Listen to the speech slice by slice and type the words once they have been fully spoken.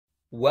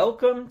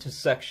Welcome to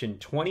section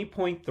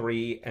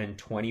 20.3 and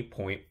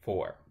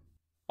 20.4.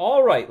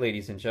 All right,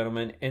 ladies and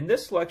gentlemen, in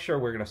this lecture,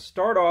 we're going to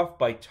start off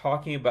by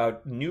talking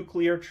about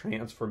nuclear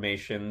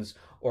transformations,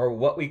 or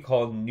what we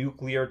call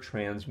nuclear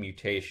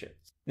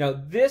transmutations. Now,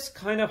 this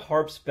kind of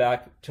harps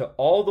back to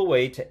all the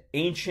way to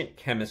ancient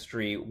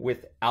chemistry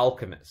with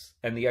alchemists.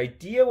 And the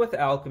idea with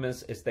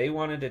alchemists is they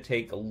wanted to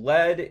take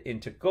lead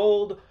into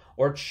gold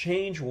or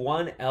change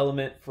one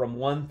element from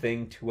one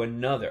thing to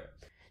another.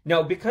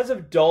 Now, because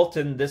of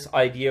Dalton, this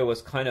idea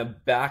was kind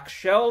of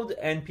back-shelved,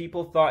 and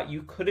people thought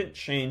you couldn't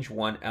change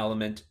one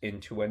element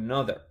into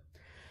another.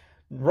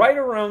 Right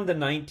around the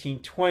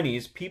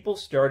 1920s, people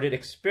started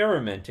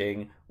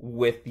experimenting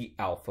with the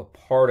alpha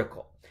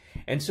particle.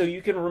 And so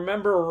you can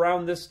remember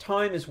around this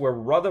time is where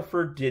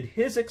Rutherford did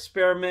his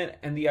experiment,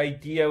 and the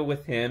idea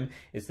with him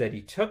is that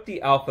he took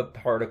the alpha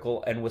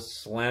particle and was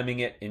slamming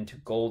it into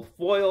gold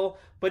foil,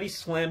 but he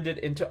slammed it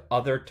into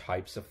other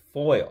types of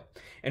foil.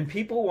 And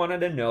people wanted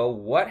to know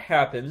what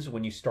happens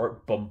when you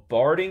start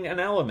bombarding an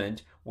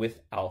element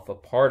with alpha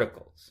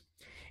particles.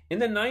 In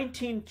the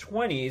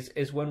 1920s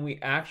is when we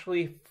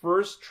actually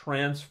first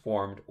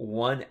transformed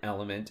one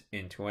element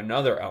into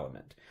another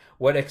element.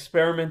 What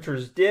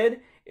experimenters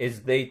did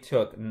is they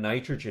took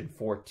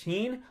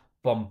nitrogen-14,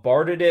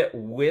 bombarded it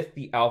with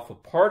the alpha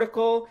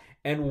particle,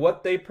 and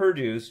what they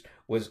produced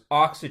was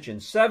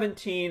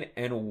oxygen-17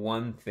 and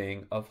one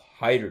thing of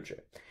hydrogen.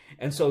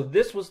 And so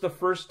this was the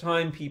first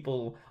time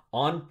people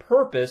on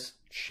purpose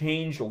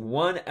changed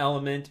one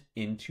element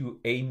into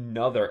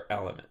another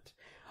element.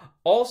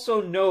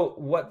 Also note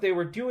what they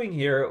were doing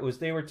here was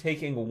they were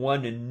taking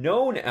one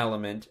known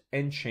element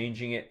and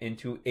changing it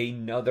into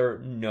another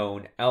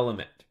known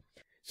element.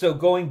 So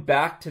going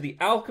back to the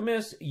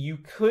alchemists, you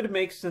could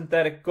make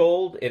synthetic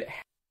gold. It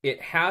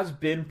has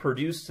been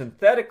produced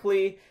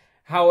synthetically.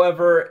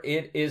 However,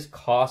 it is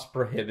cost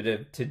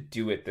prohibitive to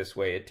do it this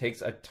way. It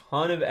takes a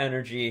ton of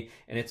energy,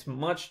 and it's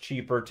much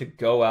cheaper to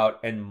go out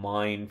and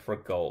mine for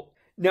gold.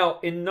 Now,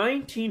 in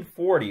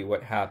 1940,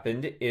 what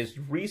happened is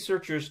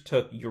researchers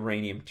took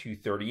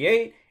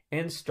uranium-238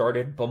 and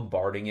started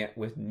bombarding it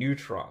with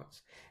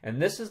neutrons.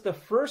 And this is the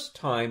first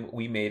time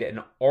we made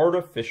an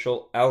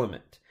artificial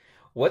element.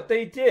 What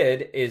they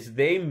did is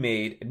they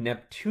made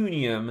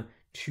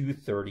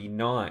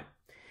neptunium-239.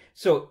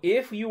 So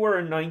if you were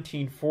in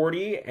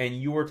 1940 and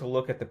you were to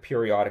look at the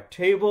periodic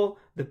table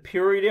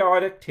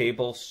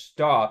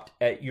stopped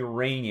at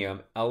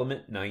uranium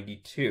element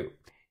 92.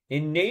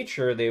 In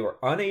nature, they were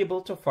unable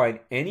to find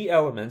any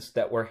elements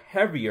that were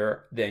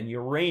heavier than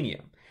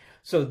uranium.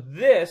 So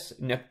this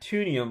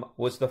neptunium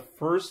was the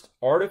first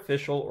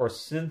artificial or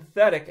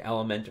synthetic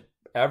element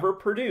ever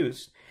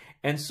produced.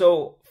 And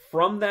so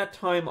from that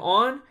time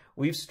on,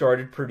 we've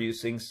started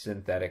producing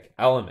synthetic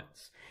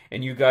elements.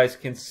 And you guys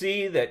can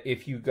see that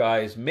if you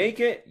guys make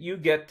it, you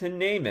get to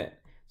name it.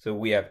 So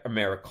we have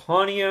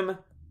americanium,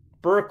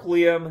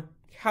 berkelium,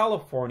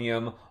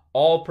 californium,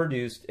 all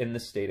produced in the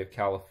state of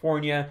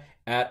California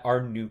at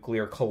our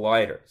nuclear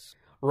colliders.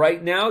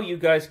 Right now, you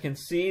guys can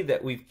see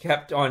that we've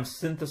kept on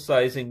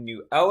synthesizing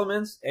new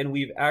elements, and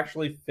we've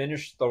actually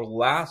finished the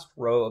last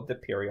row of the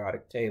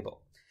periodic table.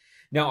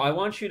 Now, I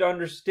want you to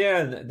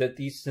understand that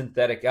these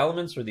synthetic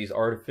elements, or these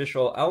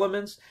artificial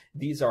elements,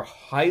 these are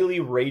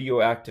highly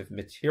radioactive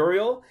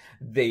material.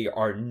 They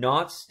are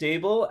not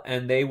stable,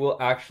 and they will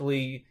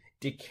actually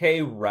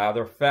decay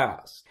rather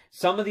fast.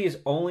 Some of these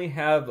only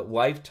have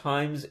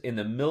lifetimes in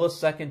the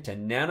millisecond to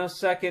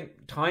nanosecond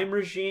time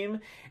regime,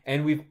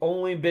 and we've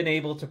only been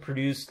able to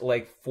produce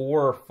like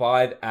 4 or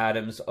 5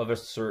 atoms of a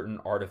certain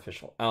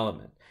artificial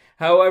element.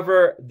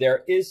 However,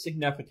 there is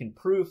significant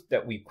proof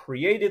that we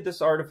created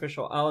this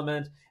artificial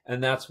element,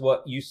 and that's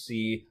what you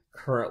see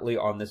currently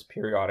on this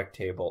periodic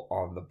table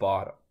on the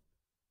bottom.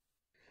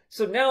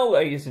 So now,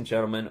 ladies and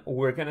gentlemen,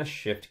 we're going to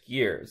shift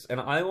gears,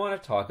 and I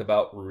want to talk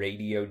about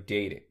radio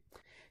dating.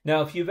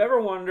 Now, if you've ever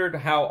wondered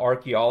how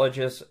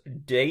archaeologists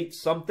date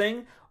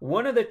something,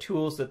 one of the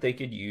tools that they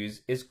could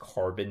use is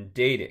carbon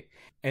dating,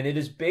 and it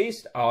is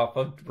based off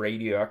of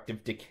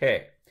radioactive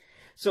decay.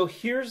 So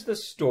here's the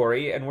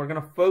story, and we're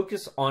going to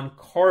focus on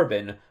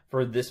carbon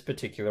for this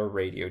particular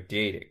radio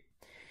dating.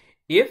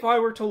 If I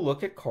were to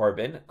look at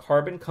carbon,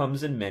 carbon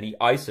comes in many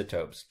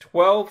isotopes,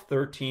 12,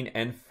 13,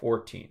 and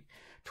 14.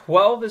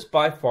 12 is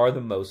by far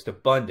the most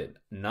abundant,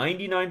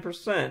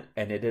 99%,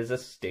 and it is a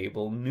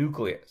stable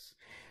nucleus.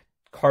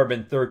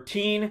 Carbon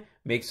 13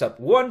 makes up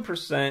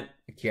 1%,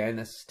 again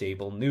a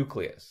stable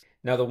nucleus.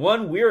 Now the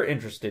one we're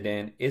interested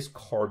in is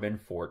carbon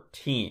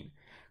 14.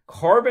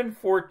 Carbon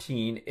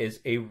 14 is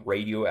a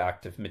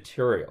radioactive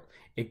material.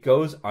 It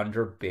goes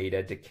under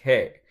beta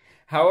decay.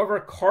 However,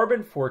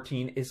 carbon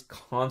 14 is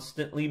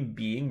constantly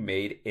being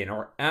made in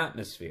our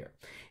atmosphere.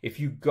 If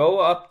you go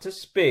up to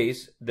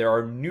space, there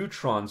are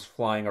neutrons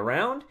flying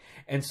around,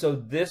 and so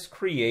this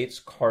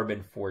creates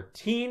carbon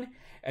 14,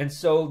 and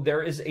so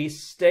there is a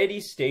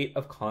steady state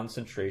of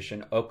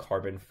concentration of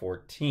carbon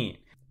 14.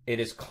 It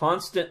is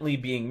constantly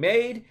being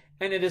made,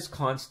 and it is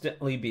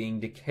constantly being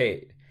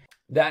decayed.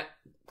 That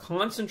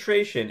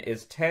concentration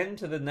is 10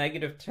 to the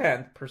negative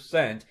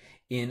 10th%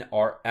 in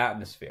our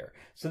atmosphere.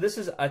 So this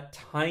is a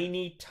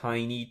tiny,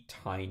 tiny,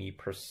 tiny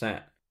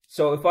percent.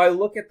 So if I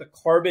look at the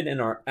carbon in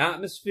our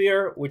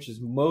atmosphere, which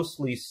is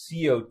mostly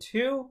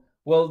CO2,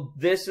 well,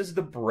 this is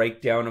the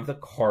breakdown of the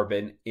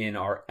carbon in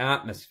our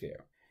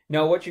atmosphere.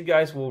 Now, what you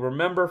guys will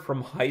remember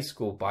from high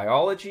school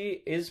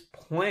biology is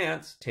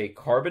plants take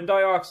carbon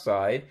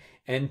dioxide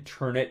and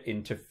turn it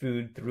into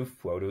food through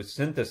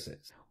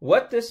photosynthesis.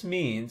 What this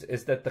means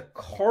is that the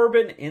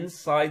carbon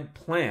inside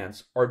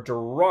plants are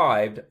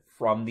derived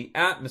from the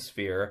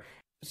atmosphere.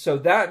 So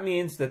that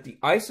means that the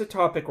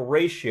isotopic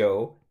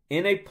ratio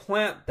in a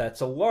plant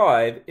that's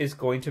alive is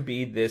going to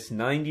be this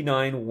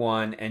 99,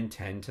 1, and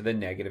 10 to the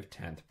negative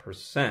 10th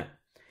percent.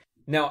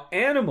 Now,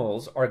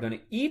 animals are going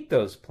to eat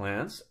those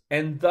plants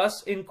and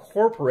thus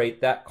incorporate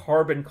that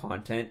carbon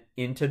content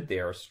into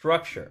their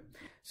structure.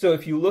 So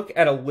if you look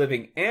at a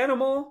living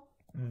animal,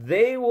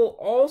 they will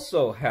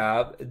also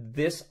have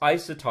this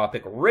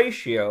isotopic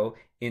ratio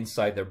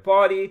inside their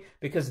body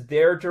because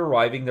they're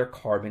deriving their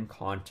carbon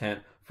content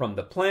from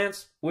the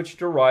plants, which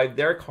derive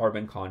their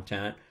carbon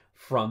content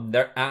from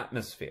their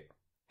atmosphere.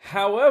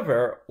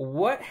 However,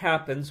 what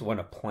happens when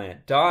a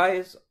plant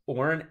dies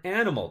or an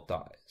animal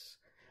dies?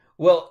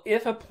 Well,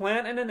 if a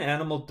plant and an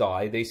animal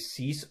die, they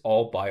cease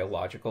all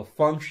biological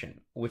function,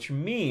 which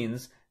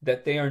means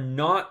that they are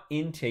not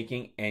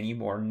intaking any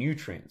more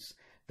nutrients.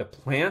 The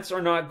plants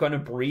are not going to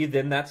breathe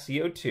in that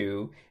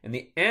CO2, and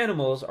the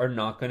animals are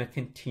not going to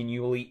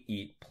continually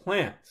eat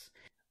plants.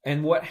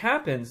 And what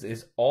happens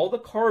is all the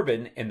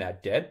carbon in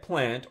that dead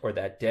plant or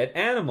that dead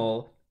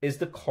animal is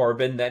the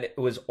carbon that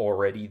was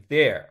already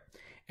there.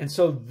 And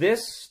so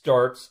this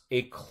starts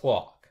a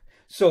clock.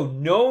 So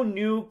no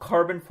new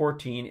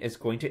carbon-14 is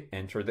going to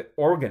enter the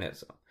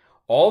organism.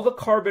 All the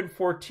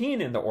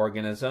carbon-14 in the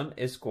organism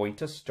is going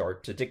to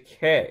start to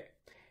decay.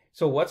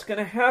 So what's going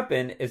to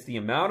happen is the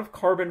amount of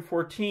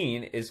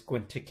carbon-14 is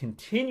going to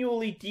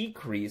continually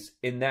decrease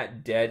in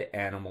that dead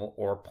animal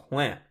or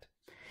plant.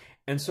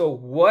 And so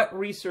what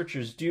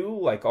researchers do,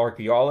 like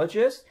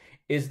archaeologists,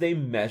 is they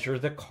measure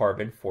the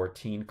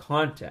carbon-14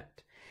 content.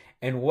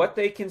 And what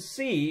they can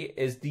see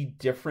is the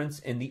difference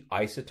in the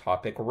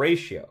isotopic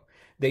ratio.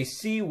 They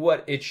see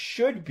what it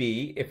should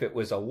be if it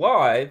was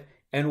alive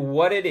and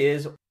what it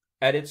is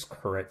at its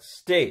current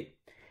state.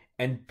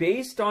 And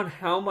based on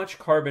how much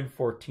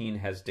carbon-14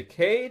 has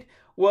decayed,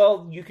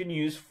 well, you can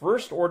use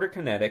first-order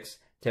kinetics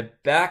to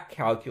back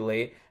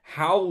calculate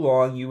how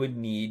long you would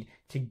need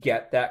to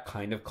get that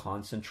kind of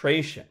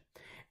concentration.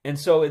 And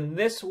so in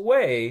this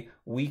way,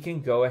 we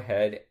can go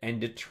ahead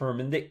and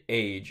determine the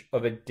age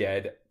of a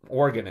dead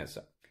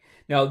organism.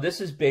 Now,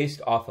 this is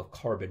based off of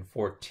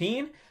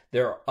carbon-14.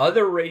 There are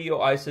other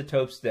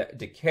radioisotopes that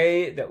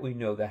decay that we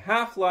know the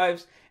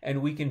half-lives,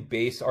 and we can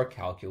base our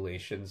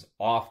calculations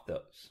off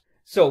those.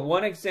 So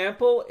one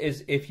example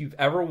is if you've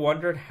ever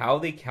wondered how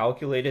they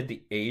calculated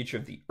the age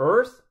of the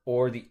Earth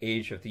or the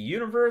age of the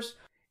universe,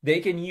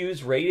 they can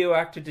use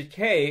radioactive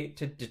decay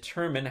to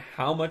determine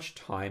how much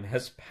time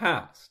has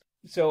passed.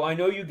 So I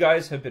know you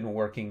guys have been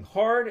working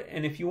hard,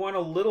 and if you want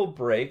a little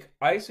break,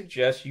 I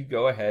suggest you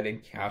go ahead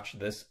and catch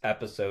this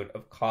episode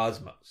of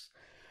Cosmos.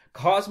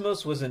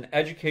 Cosmos was an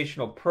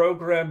educational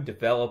program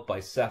developed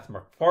by Seth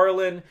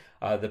MacFarlane,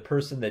 the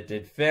person that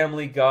did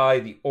Family Guy,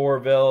 The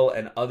Orville,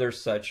 and other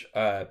such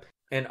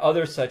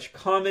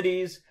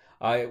comedies.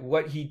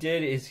 What he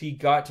did is he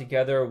got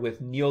together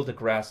with Neil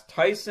deGrasse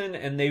Tyson,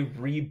 and they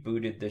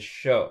rebooted this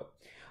show.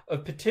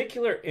 Of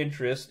particular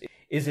interest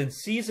is in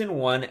Season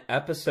 1,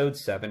 Episode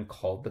 7,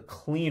 called The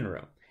Clean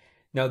Room.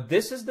 Now,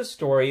 this is the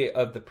story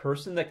of the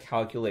person that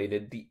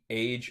calculated the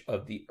age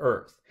of the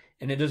Earth.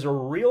 And it is a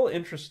real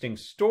interesting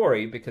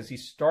story because he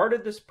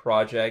started this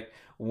project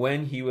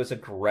when he was a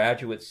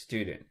graduate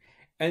student.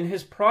 And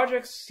his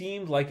project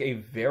seemed like a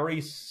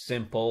very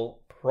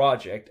simple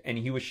project, and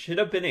he should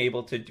have been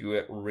able to do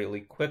it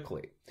really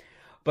quickly.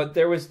 But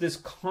there was this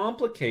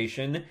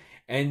complication,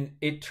 and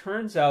it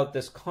turns out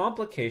this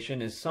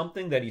complication is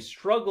something that he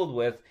struggled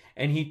with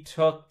and he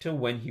took to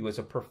when he was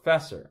a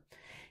professor.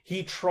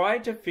 He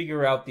tried to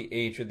figure out the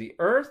age of the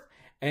Earth,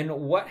 and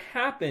what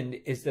happened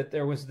is that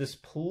there was this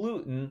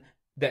pollutant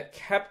that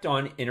kept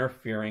on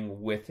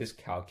interfering with his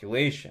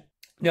calculation.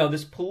 Now,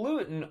 this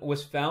pollutant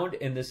was found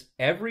in this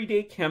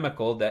everyday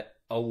chemical that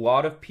a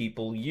lot of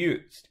people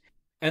used.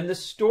 And the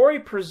story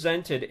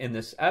presented in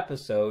this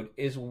episode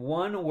is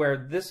one where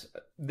this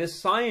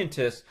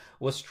scientist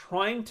was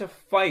trying to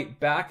fight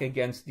back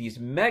against these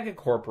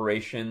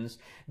megacorporations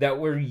that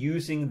were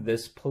using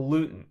this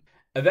pollutant.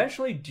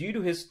 Eventually, due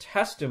to his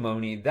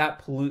testimony,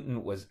 that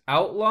pollutant was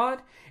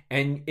outlawed,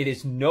 and it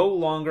is no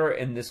longer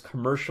in this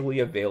commercially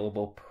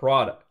available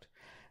product.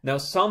 Now,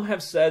 some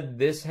have said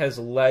this has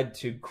led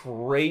to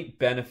great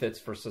benefits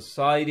for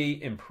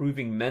society,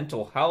 improving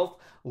mental health,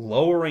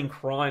 lowering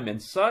crime,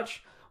 and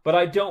such, but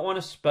I don't want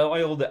to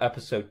spoil the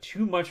episode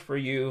too much for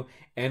you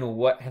and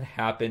what had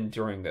happened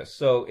during this.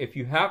 So if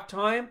you have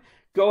time,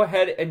 go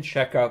ahead and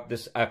check out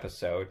this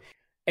episode.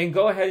 And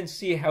go ahead and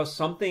see how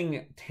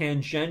something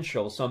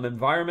tangential, some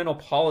environmental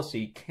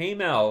policy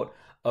came out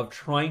of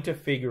trying to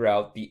figure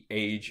out the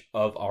age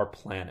of our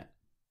planet.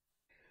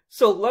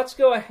 So let's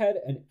go ahead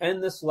and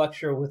end this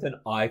lecture with an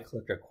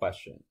iClicker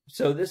question.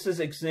 So this is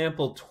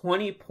example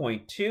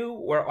 20.2,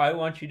 where I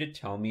want you to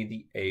tell me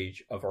the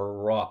age of a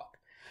rock.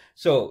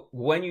 So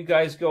when you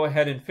guys go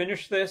ahead and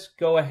finish this,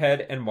 go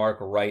ahead and mark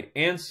right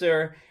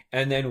answer,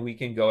 and then we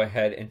can go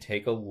ahead and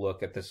take a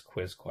look at this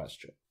quiz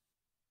question.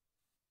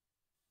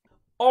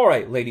 All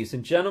right, ladies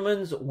and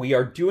gentlemen, we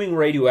are doing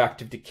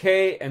radioactive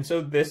decay, and so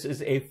this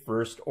is a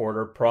first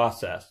order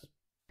process.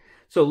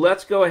 So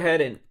let's go ahead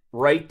and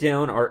write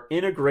down our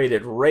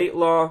integrated rate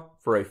law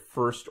for a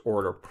first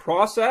order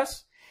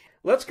process.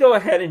 Let's go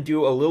ahead and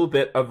do a little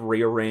bit of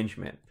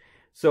rearrangement.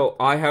 So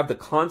I have the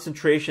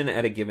concentration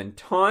at a given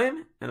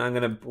time, and I'm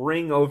going to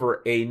bring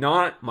over A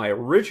naught, my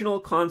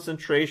original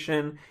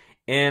concentration,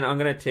 and I'm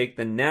going to take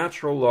the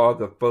natural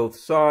log of both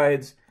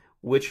sides,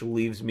 which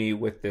leaves me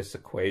with this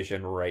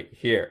equation right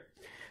here.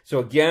 So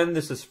again,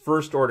 this is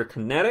first order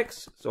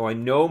kinetics, so I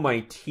know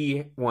my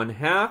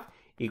T1/2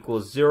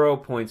 equals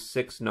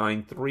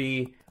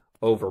 0.693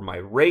 over my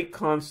rate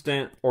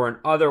constant, or in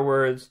other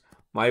words,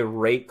 my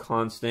rate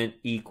constant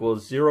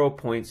equals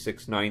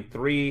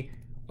 0.693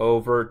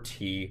 over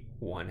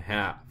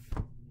T1/2.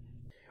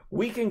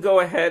 We can go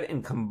ahead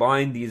and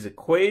combine these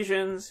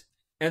equations,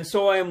 and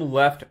so I am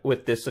left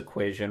with this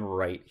equation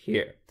right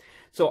here.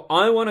 So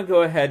I want to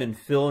go ahead and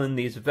fill in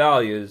these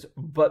values,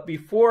 but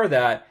before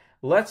that,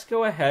 let's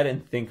go ahead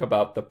and think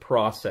about the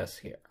process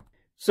here.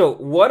 So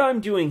what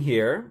I'm doing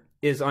here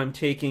is I'm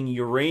taking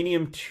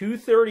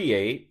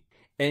uranium-238,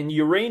 and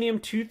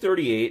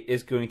uranium-238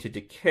 is going to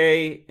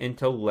decay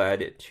into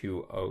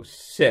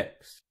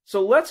lead-206.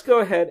 So let's go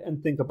ahead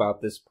and think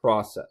about this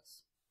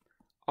process.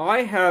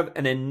 I have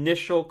an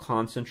initial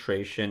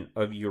concentration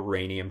of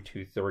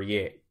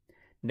uranium-238.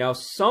 Now,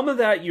 some of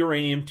that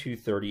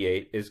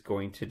uranium-238 is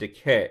going to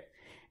decay.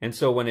 And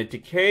so when it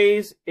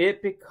decays,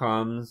 it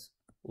becomes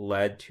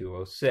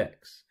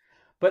lead-206.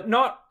 But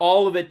not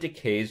all of it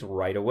decays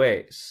right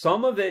away.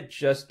 Some of it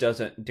just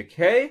doesn't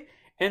decay,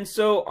 and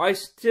so I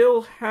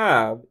still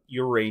have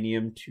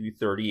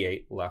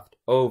uranium-238 left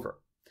over.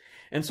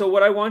 And so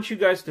what I want you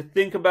guys to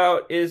think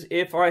about is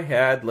if I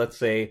had, let's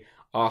say,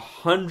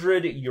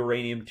 100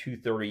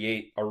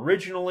 uranium-238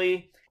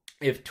 originally,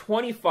 if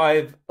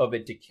 25 of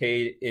it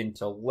decayed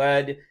into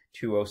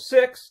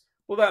lead-206,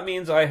 well, that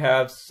means I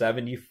have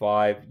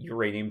 75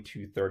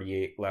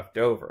 uranium-238 left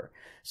over.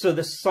 So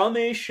the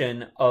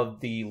summation of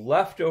the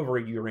leftover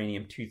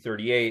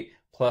uranium-238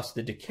 plus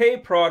the decay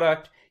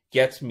product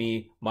gets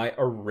me my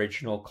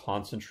original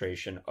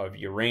concentration of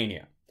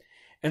uranium.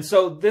 And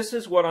so this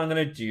is what I'm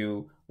going to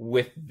do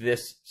with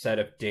this set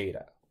of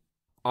data.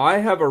 I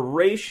have a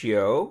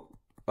ratio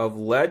of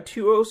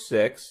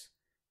lead-206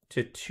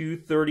 to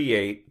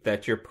 238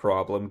 that your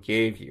problem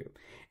gave you.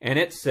 And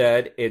it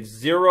said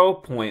it's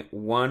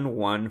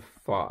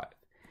 0.115.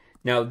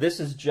 Now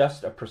this is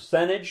just a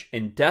percentage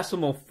in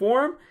decimal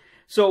form,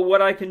 so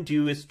what I can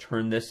do is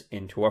turn this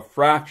into a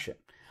fraction.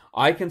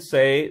 I can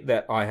say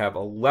that I have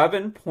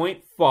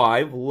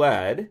 11.5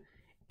 lead,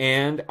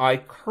 and I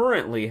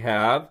currently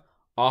have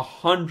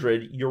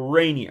 100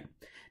 uranium.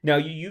 Now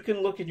you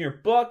can look in your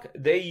book,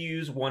 they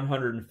use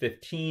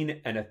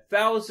 115 and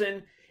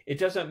 1,000. It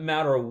doesn't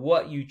matter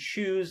what you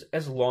choose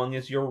as long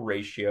as your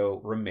ratio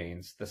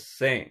remains the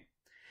same.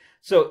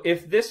 So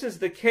if this is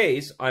the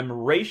case, I'm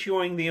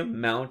ratioing the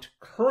amount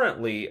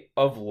currently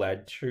of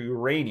lead to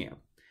uranium.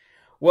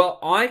 Well,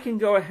 I can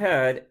go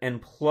ahead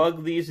and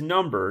plug these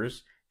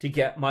numbers to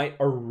get my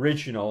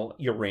original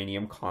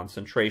uranium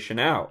concentration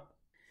out.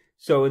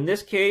 So in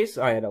this case,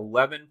 I had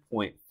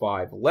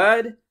 11.5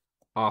 lead,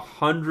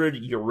 100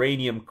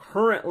 uranium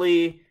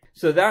currently.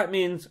 So that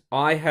means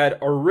I had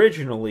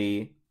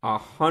originally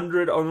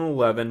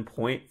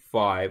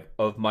 111.5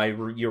 of my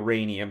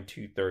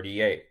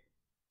uranium-238.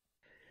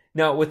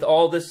 Now, with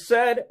all this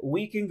said,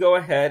 we can go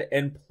ahead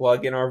and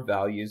plug in our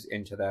values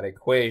into that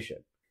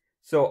equation.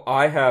 So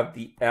I have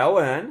the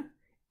Ln,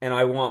 and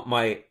I want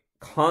my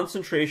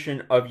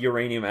concentration of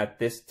uranium at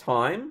this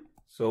time.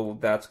 So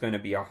that's going to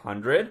be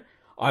 100.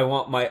 I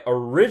want my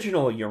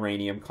original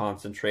uranium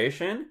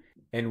concentration,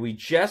 and we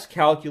just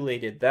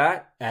calculated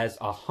that as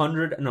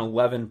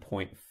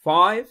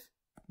 111.5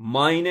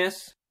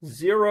 minus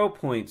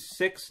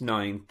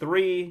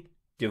 0.693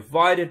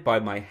 divided by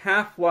my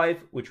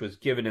half-life, which was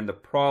given in the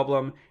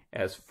problem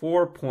as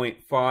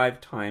 4.5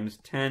 times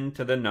 10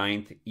 to the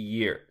 9th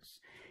years.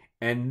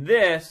 And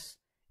this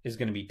is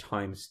going to be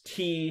times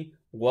t,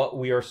 what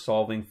we are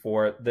solving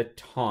for, the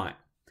time.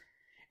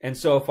 And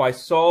so if I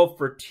solve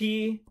for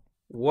t,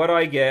 what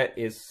I get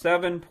is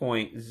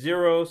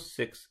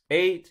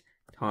 7.068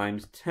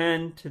 times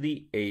 10 to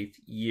the 8th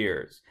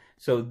years.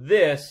 So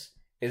this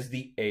is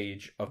the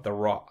age of the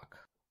rock.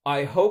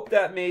 I hope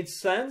that made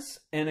sense,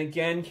 and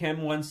again, Chem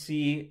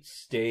 1C,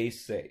 stay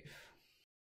safe.